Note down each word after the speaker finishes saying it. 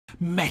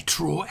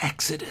Metro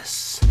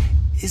Exodus.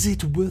 Is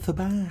it worth a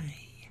buy?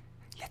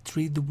 Let's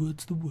read the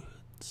words of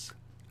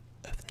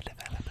the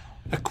developer.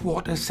 A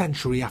quarter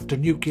century after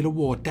nuclear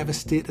war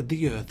devastated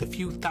the Earth, a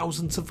few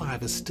thousand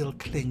survivors still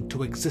cling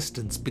to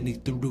existence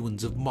beneath the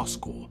ruins of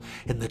Moscow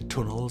in the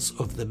tunnels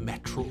of the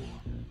Metro.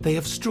 They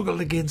have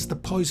struggled against the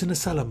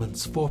poisonous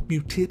elements, fought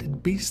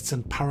mutated beasts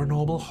and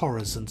paranormal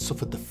horrors, and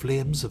suffered the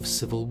flames of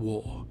civil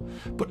war.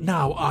 But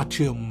now,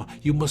 Artyom,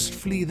 you must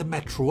flee the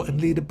Metro and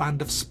lead a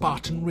band of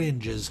Spartan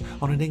Rangers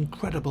on an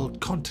incredible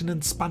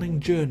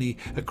continent-spanning journey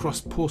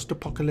across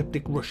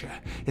post-apocalyptic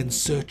Russia in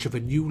search of a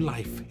new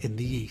life in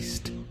the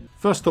East.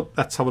 First up,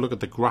 let's have a look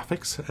at the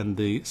graphics and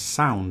the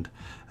sound.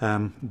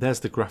 There's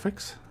the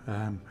graphics,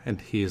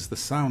 and here's the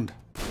sound.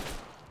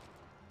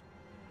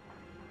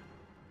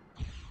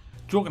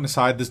 Joking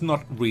aside, there's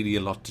not really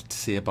a lot to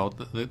say about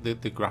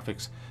the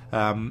graphics.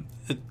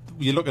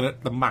 You're looking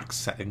at the max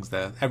settings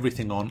there,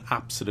 everything on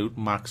absolute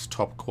max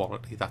top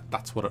quality.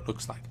 That's what it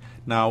looks like.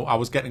 Now, I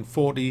was getting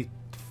 40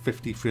 to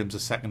 50 frames a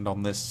second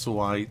on this,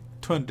 so I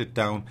turned it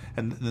down,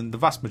 and then the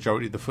vast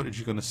majority of the footage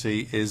you're going to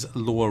see is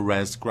lower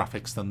res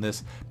graphics than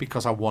this,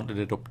 because I wanted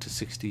it up to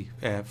 60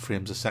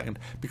 frames a second,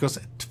 because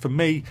for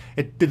me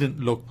it didn't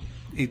look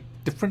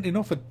different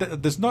enough.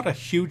 There's not a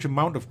huge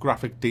amount of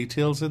graphic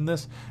details in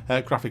this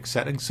graphic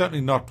settings,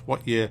 certainly not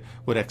what you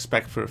would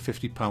expect for a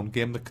 £50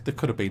 game. There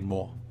could have been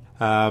more.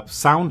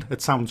 Sound,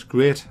 it sounds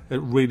great,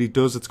 it really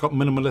does. It's got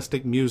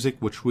minimalistic music,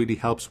 which really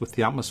helps with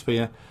the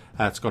atmosphere.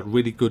 It's got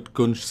really good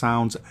gun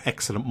sounds,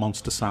 excellent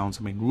monster sounds,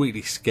 I mean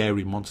really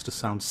scary monster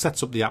sounds,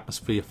 sets up the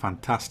atmosphere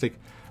fantastic.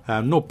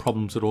 No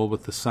problems at all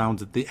with the sound,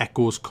 that the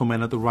echoes come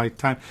in at the right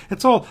time.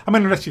 It's all, I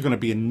mean, unless you're going to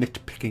be a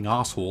nitpicking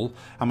arsehole,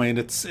 I mean,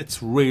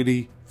 it's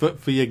really,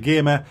 for your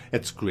gamer,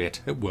 it's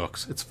great. It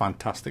works. It's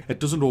fantastic. It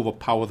doesn't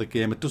overpower the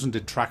game. It doesn't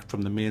detract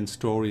from the main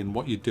story and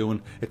what you're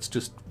doing. It's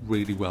just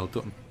really well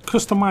done.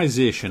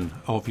 Customization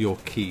of your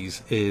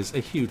keys is a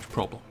huge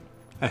problem.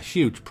 A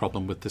huge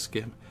problem with this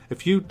game.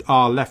 If you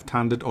are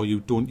left-handed or you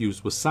don't use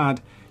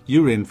WASD,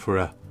 you're in for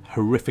a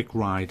horrific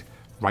ride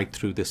right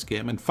through this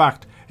game. In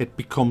fact, it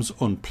becomes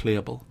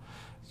unplayable.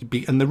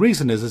 And the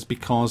reason is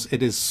because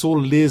it is so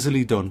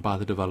lazily done by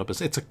the developers.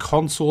 It's a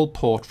console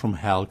port from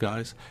hell,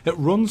 guys. It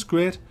runs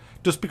great.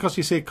 Just because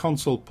you say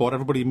console port,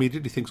 everybody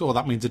immediately thinks, oh,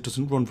 that means it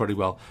doesn't run very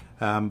well.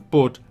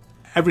 But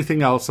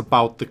everything else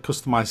about the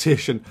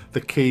customization,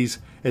 the keys,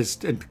 is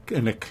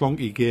in a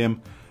clunky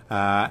game,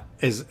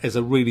 it's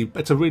a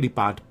really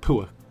bad,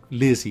 poor,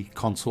 lazy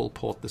console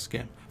port, this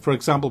game. For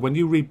example, when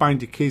you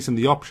rebind your keys in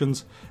the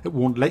options, it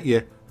won't let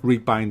you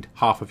rebind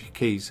half of your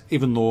keys,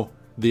 even though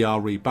they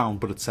are rebound,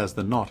 but it says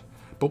they're not.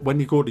 But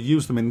when you go to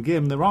use them in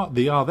game,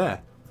 they are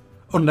there.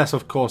 Unless,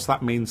 of course,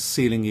 that means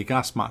sealing your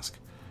gas mask,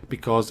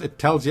 because it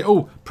tells you,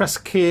 oh, press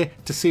K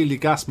to seal your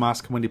gas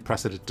mask, and when you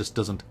press it, it just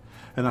doesn't.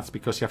 And that's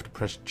because you have to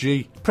press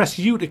G. Press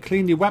U to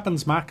clean your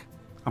weapons, Mac.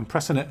 I'm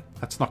pressing it.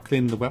 That's not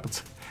cleaning the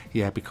weapons.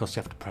 Yeah, because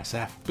you have to press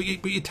F. But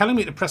you're telling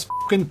me to press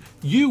fucking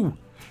U.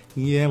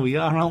 Yeah, we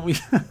are, aren't we?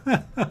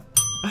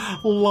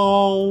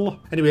 Lol.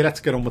 Anyway, let's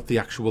get on with the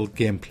actual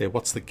gameplay.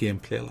 What's the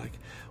gameplay like?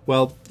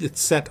 Well,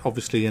 it's set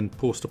obviously in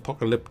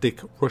post-apocalyptic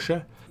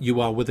Russia.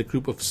 You are with a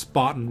group of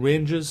Spartan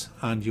Rangers,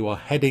 and you are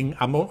heading,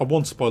 I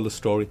won't spoil the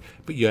story,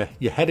 but you're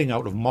heading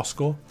out of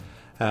Moscow,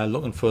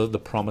 looking for the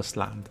promised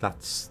land.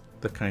 That's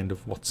the kind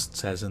of what it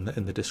says in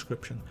the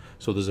description.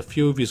 So there's a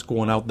few of you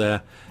going out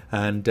there,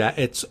 and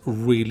it's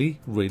really,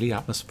 really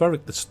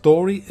atmospheric. The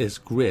story is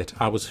great.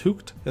 I was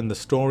hooked in the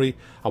story.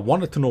 I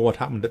wanted to know what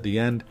happened at the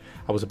end.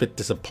 I was a bit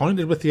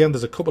disappointed with the end.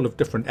 There's a couple of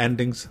different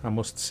endings, I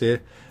must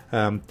say,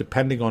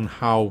 depending on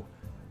how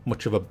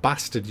much of a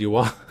bastard you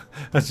are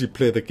as you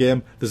play the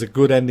game. There's a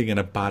good ending and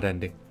a bad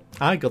ending.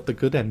 I got the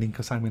good ending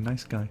because I'm a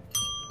nice guy.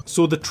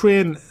 So the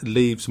train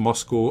leaves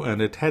Moscow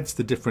and it heads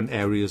to different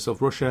areas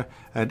of Russia,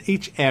 and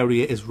each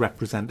area is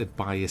represented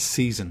by a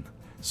season.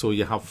 So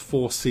you have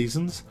 4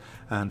 seasons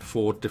and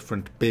 4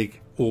 different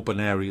big open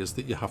areas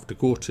that you have to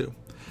go to.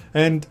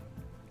 And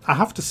I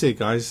have to say,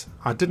 guys,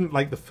 I didn't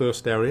like the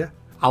first area.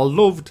 I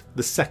loved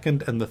the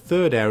second and the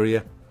third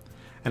area,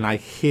 and I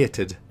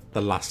hated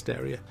the last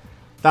area.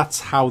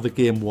 That's how the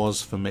game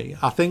was for me.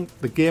 I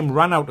think the game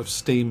ran out of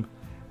steam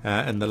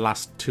in the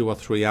last 2 or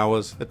 3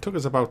 hours. It took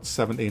us about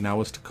 17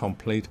 hours to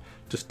complete,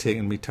 just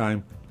taking me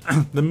time.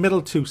 The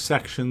middle 2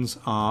 sections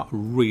are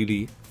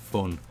really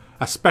fun,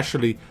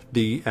 especially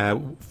the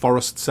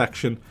forest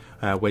section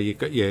where you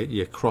got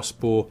your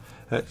crossbow,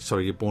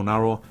 your bow and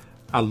arrow.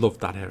 I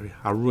loved that area.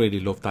 I really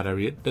loved that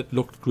area. It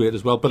looked great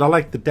as well. But I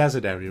like the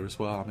desert area as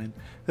well. I mean,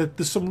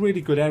 there's some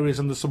really good areas,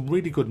 and there's some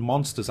really good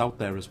monsters out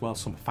there as well.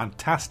 Some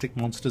fantastic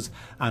monsters,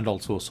 and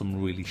also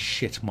some really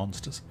shit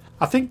monsters.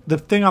 I think the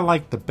thing I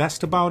liked the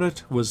best about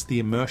it was the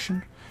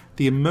immersion.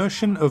 the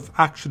immersion of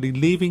actually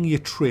leaving your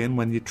train.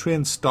 When your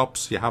train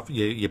stops, you have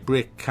your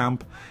break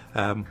camp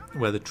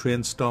where the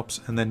train stops,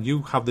 and then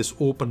you have this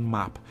open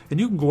map, and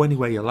you can go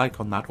anywhere you like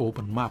on that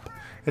open map.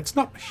 It's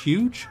not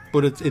huge,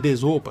 but it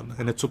is open,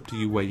 and it's up to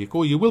you where you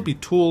go. You will be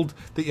told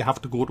that you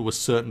have to go to a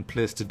certain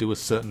place to do a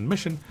certain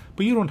mission,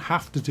 but you don't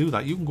have to do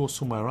that. You can go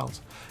somewhere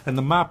else. And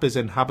the map is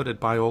inhabited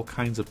by all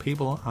kinds of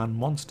people and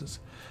monsters.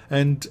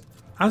 And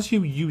as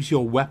you use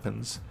your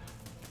weapons,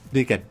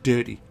 they get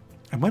dirty.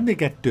 And when they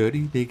get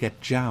dirty, they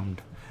get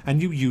jammed.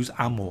 And you use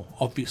ammo,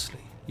 obviously.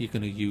 You're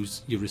going to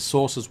use your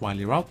resources while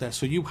you're out there,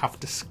 so you have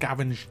to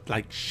scavenge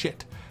like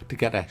shit to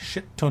get a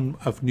shit ton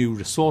of new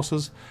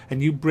resources,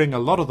 and you bring a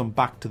lot of them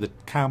back to the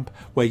camp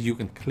where you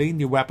can clean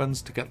your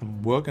weapons to get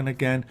them working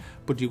again,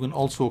 but you can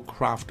also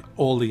craft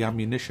all the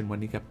ammunition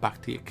when you get back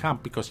to your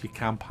camp, because your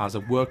camp has a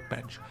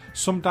workbench.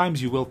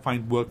 Sometimes you will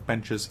find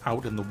workbenches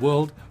out in the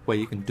world where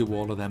you can do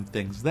all of them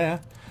things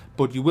there,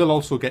 but you will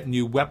also get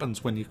new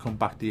weapons when you come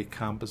back to your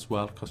camp as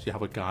well, because you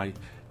have a guy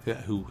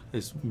who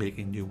is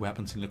making new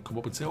weapons, and he'll come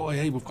up and say, oh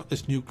hey, we've got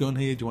this new gun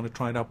here, do you want to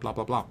try it out, blah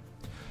blah blah.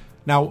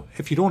 Now,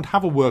 if you don't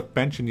have a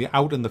workbench and you're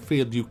out in the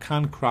field, you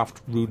can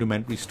craft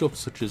rudimentary stuff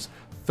such as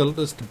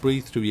filters to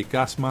breathe through your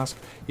gas mask.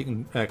 You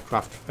can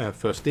craft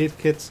first aid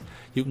kits.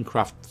 You can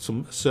craft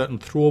some certain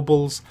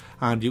throwables,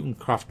 and you can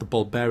craft the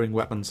ball bearing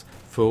weapons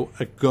for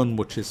a gun,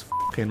 which is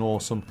fucking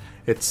awesome.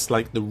 It's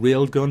like the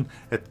rail gun.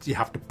 You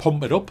have to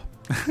pump it up,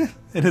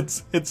 and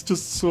it's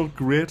just so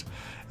great.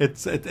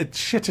 It's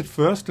shit at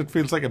first. It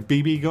feels like a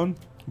BB gun.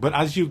 But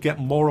as you get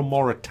more and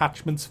more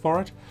attachments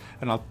for it,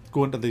 and I'll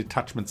go into the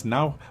attachments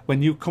now,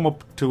 when you come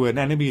up to an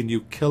enemy and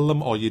you kill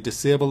them or you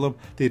disable them,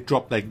 they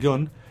drop their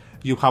gun,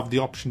 you have the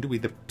option to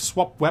either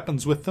swap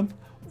weapons with them,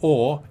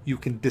 or you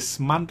can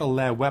dismantle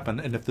their weapon,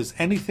 and if there's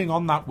anything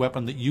on that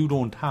weapon that you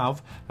don't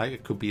have, like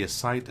it could be a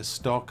sight, a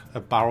stock,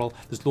 a barrel,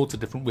 there's loads of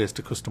different ways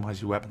to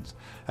customize your weapons.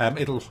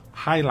 It'll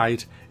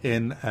highlight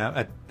in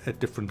a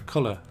different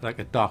color, like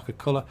a darker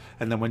color,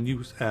 and then when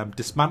you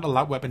dismantle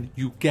that weapon,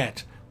 you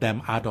get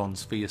them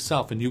add-ons for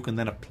yourself, and you can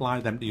then apply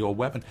them to your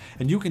weapon,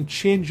 and you can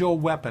change your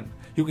weapon.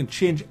 You can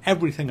change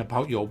everything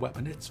about your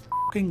weapon. It's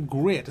fucking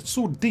great. It's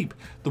so deep,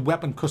 the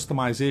weapon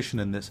customization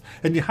in this,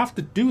 and you have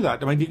to do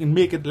that. I mean, you can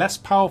make it less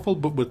powerful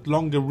but with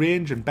longer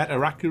range and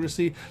better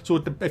accuracy.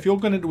 So if you're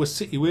going into a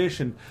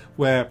situation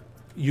where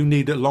you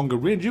need a longer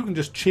range, you can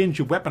just change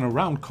your weapon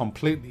around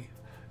completely,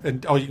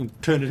 or you can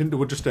turn it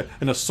into just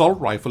an assault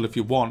rifle if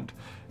you want.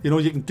 You know,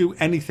 you can do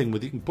anything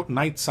with it. You can put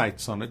night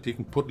sights on it. You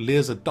can put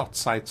laser dot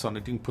sights on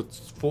it. You can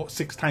put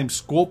 6 times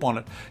scope on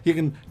it. You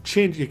can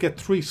change. You get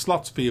 3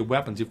 slots for your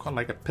weapons. You've got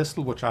like a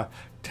pistol, which I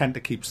tend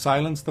to keep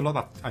silenced a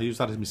lot. I use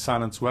that as my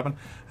silenced weapon.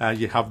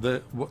 You have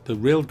the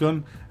rail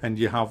gun, and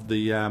you have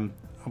the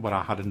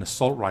I had an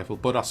assault rifle,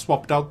 but I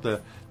swapped out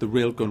the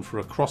rail gun for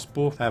a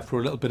crossbow for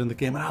a little bit in the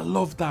game, and I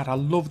love that. I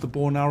love the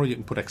bow and arrow. You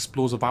can put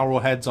explosive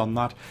arrowheads on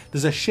that.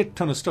 There's a shit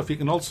ton of stuff. You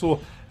can also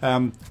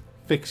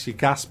fix your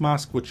gas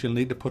mask, which you'll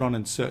need to put on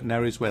in certain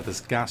areas where there's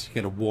gas. You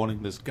get a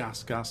warning, there's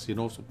gas, you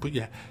know, so put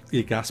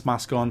your gas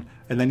mask on,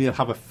 and then you'll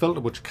have a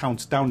filter which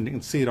counts down, and you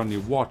can see it on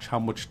your watch how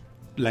much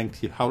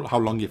length how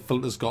long your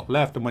filter's got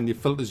left, and when your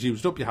filter's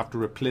used up, you have to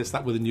replace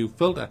that with a new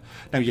filter.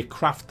 Now you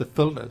craft the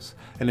filters,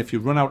 and if you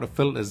run out of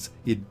filters,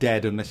 you're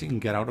dead unless you can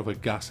get out of a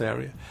gas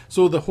area.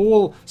 So the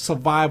whole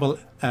survival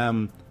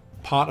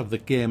part of the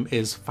game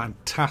is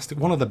fantastic.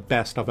 One of the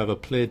best I've ever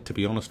played, to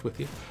be honest with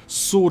you.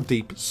 So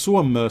deep, so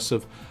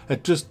immersive.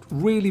 It just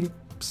really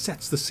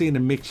sets the scene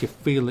and makes you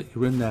feel that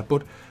you're in there.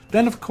 But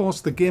then, of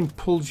course, the game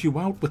pulls you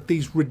out with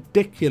these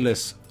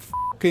ridiculous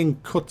fucking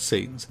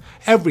cutscenes.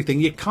 Everything.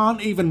 You can't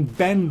even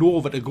bend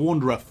over to go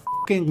under a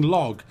fucking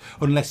log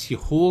unless you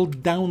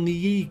hold down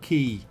the E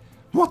key.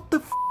 What the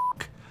fuck?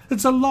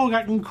 It's a log,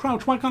 I can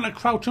crouch. Why can't I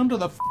crouch under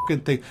the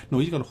fucking thing? No,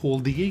 you got to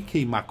hold the E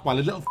key, Mac, while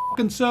a little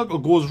fucking circle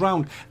goes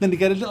round. Then you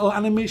get a little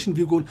animation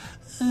view going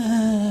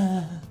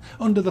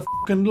under the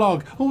fucking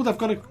log. Oh, they've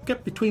got to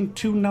get between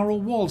 2 narrow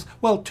walls.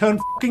 Well, turn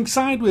fucking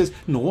sideways.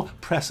 No,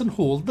 press and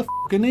hold the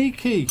fucking E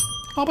key.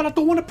 Oh, but I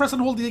don't want to press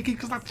and hold the E key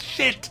because that's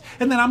shit.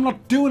 And then I'm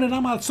not doing it,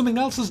 am I? Something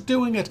else is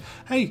doing it.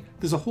 Hey,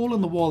 there's a hole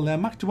in the wall there,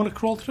 Mac. Do you want to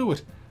crawl through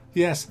it?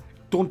 Yes.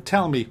 Don't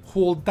tell me.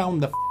 Hold down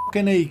the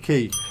fucking E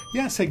key.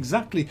 Yes,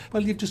 exactly.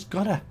 Well, you just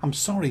gotta. I'm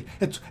sorry.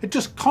 It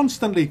just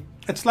constantly.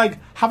 It's like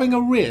having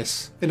a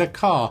race in a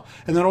car,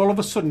 and then all of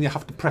a sudden you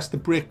have to press the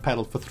brake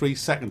pedal for 3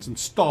 seconds and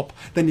stop.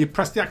 Then you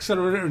press the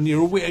accelerator and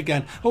you're away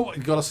again. Oh,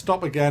 you gotta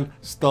stop again,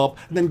 stop,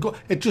 and then go.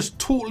 It just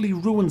totally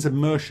ruins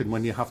immersion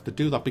when you have to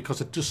do that,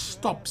 because it just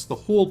stops the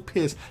whole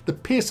pace. The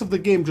pace of the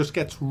game just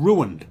gets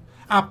ruined.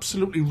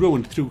 Absolutely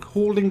ruined through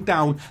holding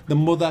down the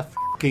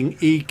motherfucking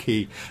E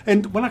key.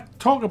 And when I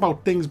talk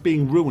about things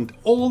being ruined,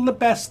 all the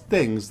best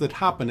things that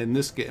happen in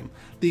this game,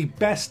 the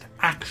best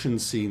action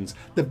scenes,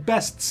 the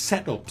best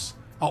setups,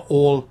 are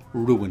all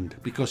ruined,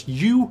 because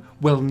you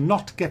will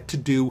not get to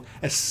do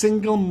a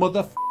single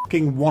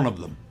motherfucking one of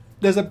them.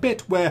 There's a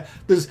bit where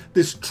there's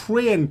this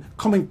train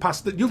coming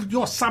past that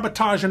you're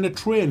sabotaging a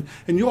train,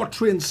 and your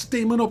train's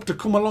steaming up to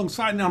come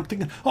alongside, and I'm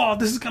thinking, oh,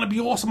 this is going to be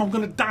awesome. I'm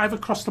going to dive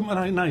across them.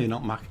 And no, you're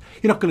not, Mac.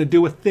 You're not going to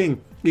do a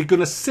thing. You're going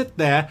to sit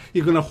there.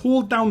 You're going to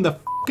hold down the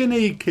fucking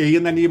E key,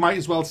 and then you might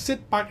as well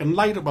sit back and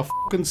light up a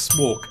fucking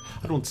smoke.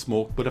 I don't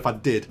smoke, but if I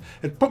did,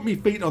 and put me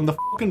feet on the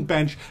fucking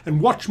bench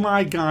and watch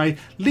my guy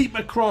leap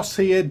across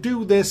here,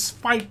 do this,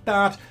 fight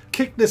that,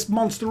 kick this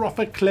monster off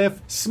a cliff,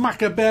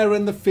 smack a bear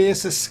in the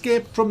face,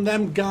 escape from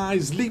them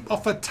guys, leap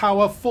off a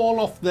tower, fall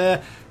off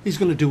there. He's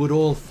going to do it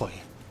all for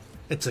you.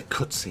 It's a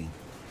cutscene.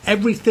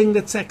 Everything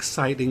that's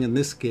exciting in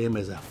this game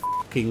is a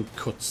fucking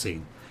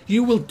cutscene.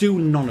 You will do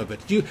none of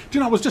it. Do you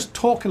know, I was just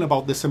talking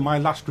about this in my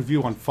last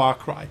review on Far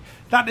Cry.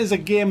 That is a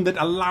game that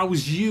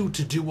allows you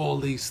to do all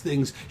these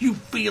things. You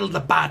feel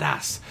the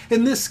badass.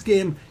 In this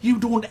game, you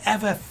don't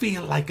ever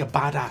feel like a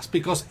badass,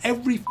 because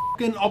every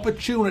fucking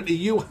opportunity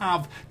you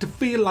have to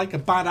feel like a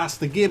badass,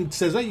 the game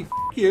says, hey,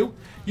 fuck you.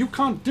 You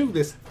can't do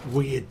this.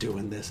 We're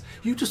doing this.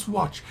 You just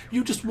watch.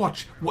 You just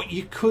watch what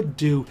you could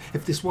do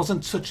if this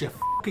wasn't such a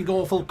fucking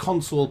awful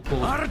console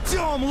port.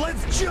 Artyom,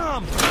 let's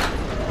jump!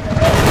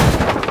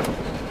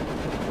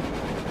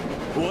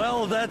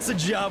 Well, that's a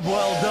job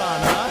well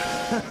done,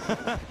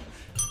 huh?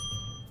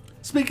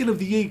 Speaking of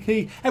the E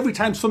key, every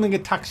time something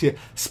attacks you,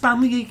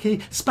 spam the E key,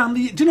 spam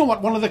the... Do you know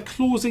what? One of the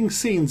closing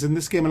scenes in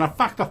this game, and in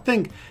fact I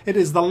think it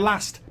is the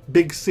last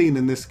big scene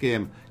in this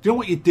game. Do you know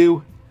what you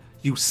do?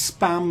 You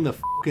spam the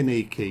fucking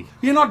E key.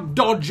 You're not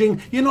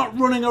dodging, you're not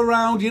running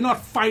around, you're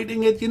not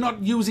fighting it, you're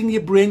not using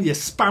your brain, you're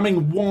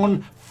spamming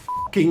one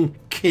fucking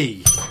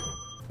key.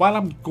 While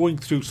I'm going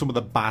through some of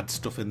the bad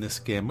stuff in this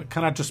game,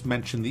 can I just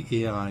mention the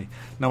AI?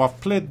 Now,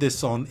 I've played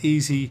this on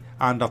easy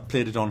and I've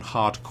played it on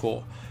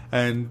hardcore,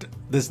 and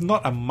there's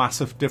not a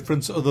massive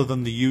difference other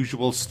than the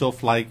usual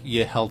stuff like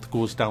your health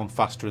goes down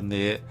faster in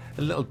there,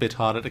 a little bit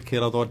harder to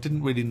kill, although I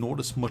didn't really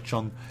notice much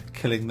on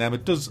killing them.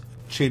 It does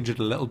change it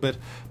a little bit,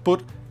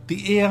 but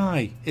the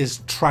AI is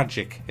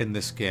tragic in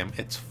this game.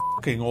 It's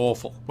fucking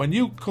awful. When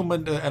you come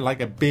into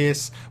like a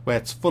base where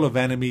it's full of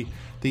enemy,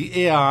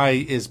 the AI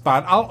is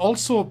bad.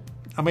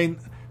 I mean,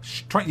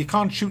 you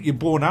can't shoot your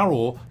bow and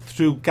arrow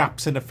through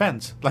gaps in a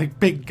fence, like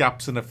big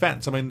gaps in a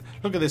fence. I mean,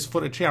 look at this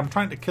footage here. I'm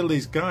trying to kill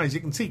these guys.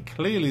 You can see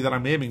clearly that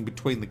I'm aiming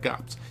between the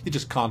gaps. You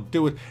just can't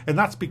do it. And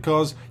that's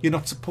because you're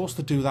not supposed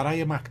to do that, are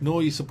you, Mac?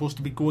 No, you're supposed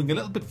to be going a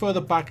little bit further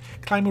back,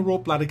 climb a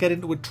rope ladder, get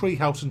into a tree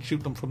house and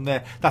shoot them from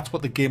there. That's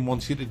what the game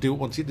wants you to do. It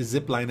wants you to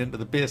zip line into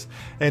the base.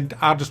 And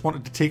I just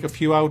wanted to take a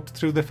few out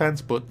through the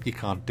fence, but you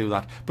can't do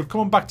that. But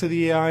coming back to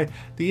the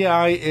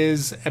AI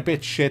is a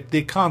bit shit.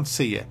 They can't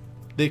see you.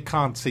 They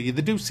can't see you.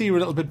 They do see you a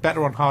little bit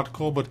better on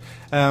hardcore, but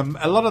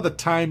a lot of the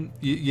time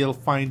you'll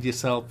find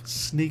yourself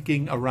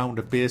sneaking around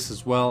a base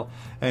as well,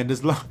 and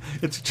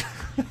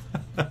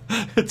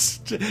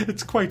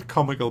it's quite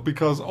comical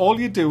because all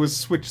you do is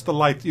switch the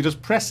light. You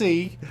just press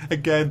E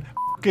again.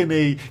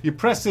 E. You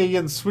press E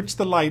and switch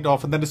the light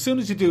off, and then as soon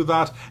as you do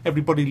that,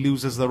 everybody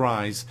loses their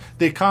eyes.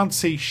 They can't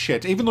see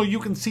shit, even though you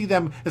can see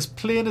them as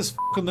plain as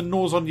fucking the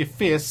nose on your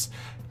face.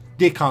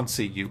 They can't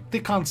see you. They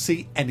can't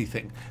see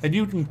anything. And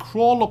you can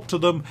crawl up to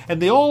them,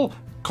 and they all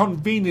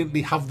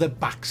conveniently have their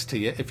backs to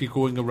you if you're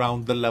going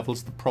around the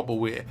levels the proper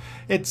way.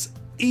 It's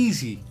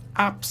easy.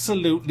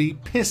 Absolutely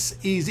piss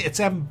easy. It's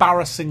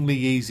embarrassingly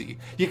easy.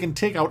 You can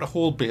take out a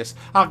whole base.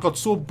 I got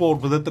so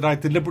bored with it that I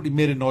deliberately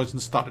made a noise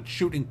and started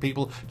shooting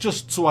people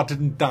just so I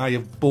didn't die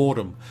of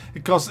boredom,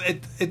 because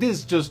it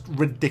is just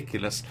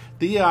ridiculous.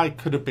 The AI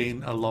could have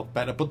been a lot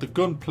better, but the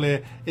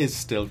gunplay is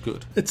still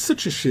good. It's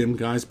such a shame,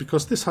 guys,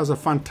 because this has a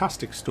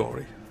fantastic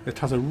story. It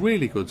has a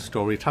really good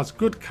story. It has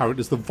good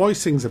characters. The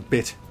voicing's a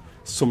bit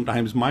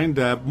sometimes mind.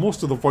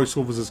 Most of the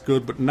voiceovers is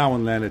good, but now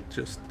and then it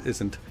just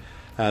isn't.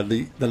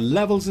 The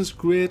levels is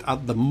great.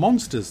 The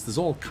monsters, there's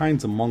all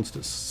kinds of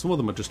monsters. Some of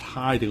them are just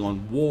hiding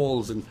on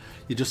walls and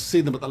you just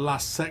see them at the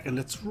last second.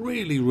 It's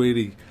really,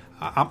 really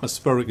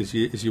atmospheric as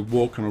you're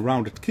walking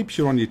around. It keeps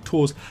you on your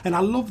toes, and I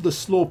love the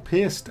slow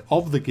pace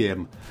of the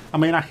game. I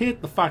mean, I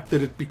hate the fact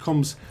that it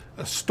becomes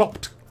a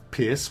stopped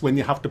pace when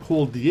you have to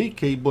hold the E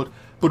key, but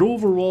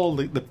overall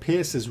the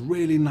pace is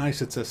really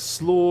nice. It's a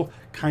slow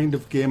kind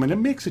of game, and it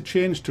makes a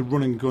change to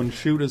run and gun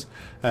shooters.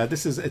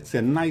 It's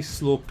a nice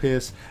slow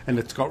pace, and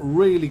it's got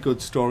really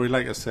good story,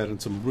 like I said,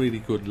 and some really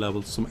good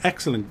levels, some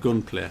excellent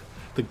gunplay.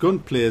 The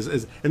gunplay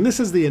is, and this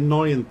is the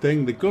annoying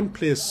thing, the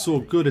gunplay is so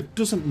good it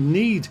doesn't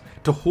need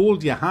to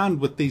hold your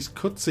hand with these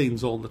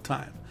cutscenes all the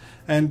time.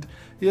 And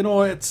you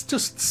know, it's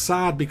just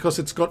sad because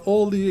it's got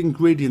all the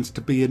ingredients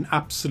to be an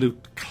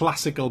absolute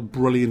classical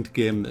brilliant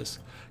game, this.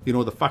 You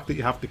know, the fact that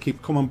you have to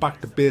keep coming back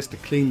to base to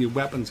clean your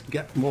weapons,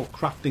 get more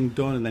crafting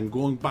done, and then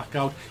going back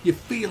out. You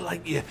feel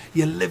like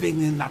you're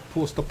living in that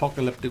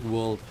post-apocalyptic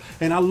world.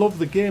 And I love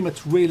the game.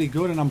 It's really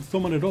good, and I'm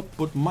thumbing it up.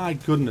 But my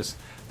goodness,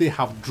 they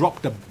have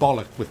dropped a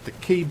bollock with the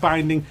key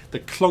binding, the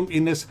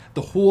clunkiness,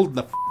 the hold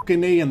the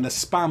fucking E, and the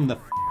spam the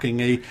fucking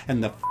E,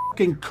 and the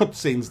fucking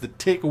cutscenes that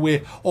take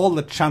away all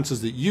the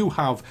chances that you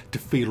have to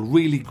feel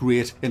really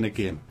great in a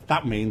game.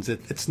 That means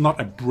it's not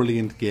a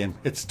brilliant game.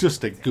 It's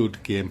just a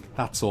good game.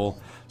 That's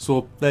all.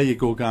 So there you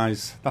go,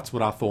 guys. That's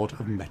what I thought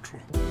of Metro.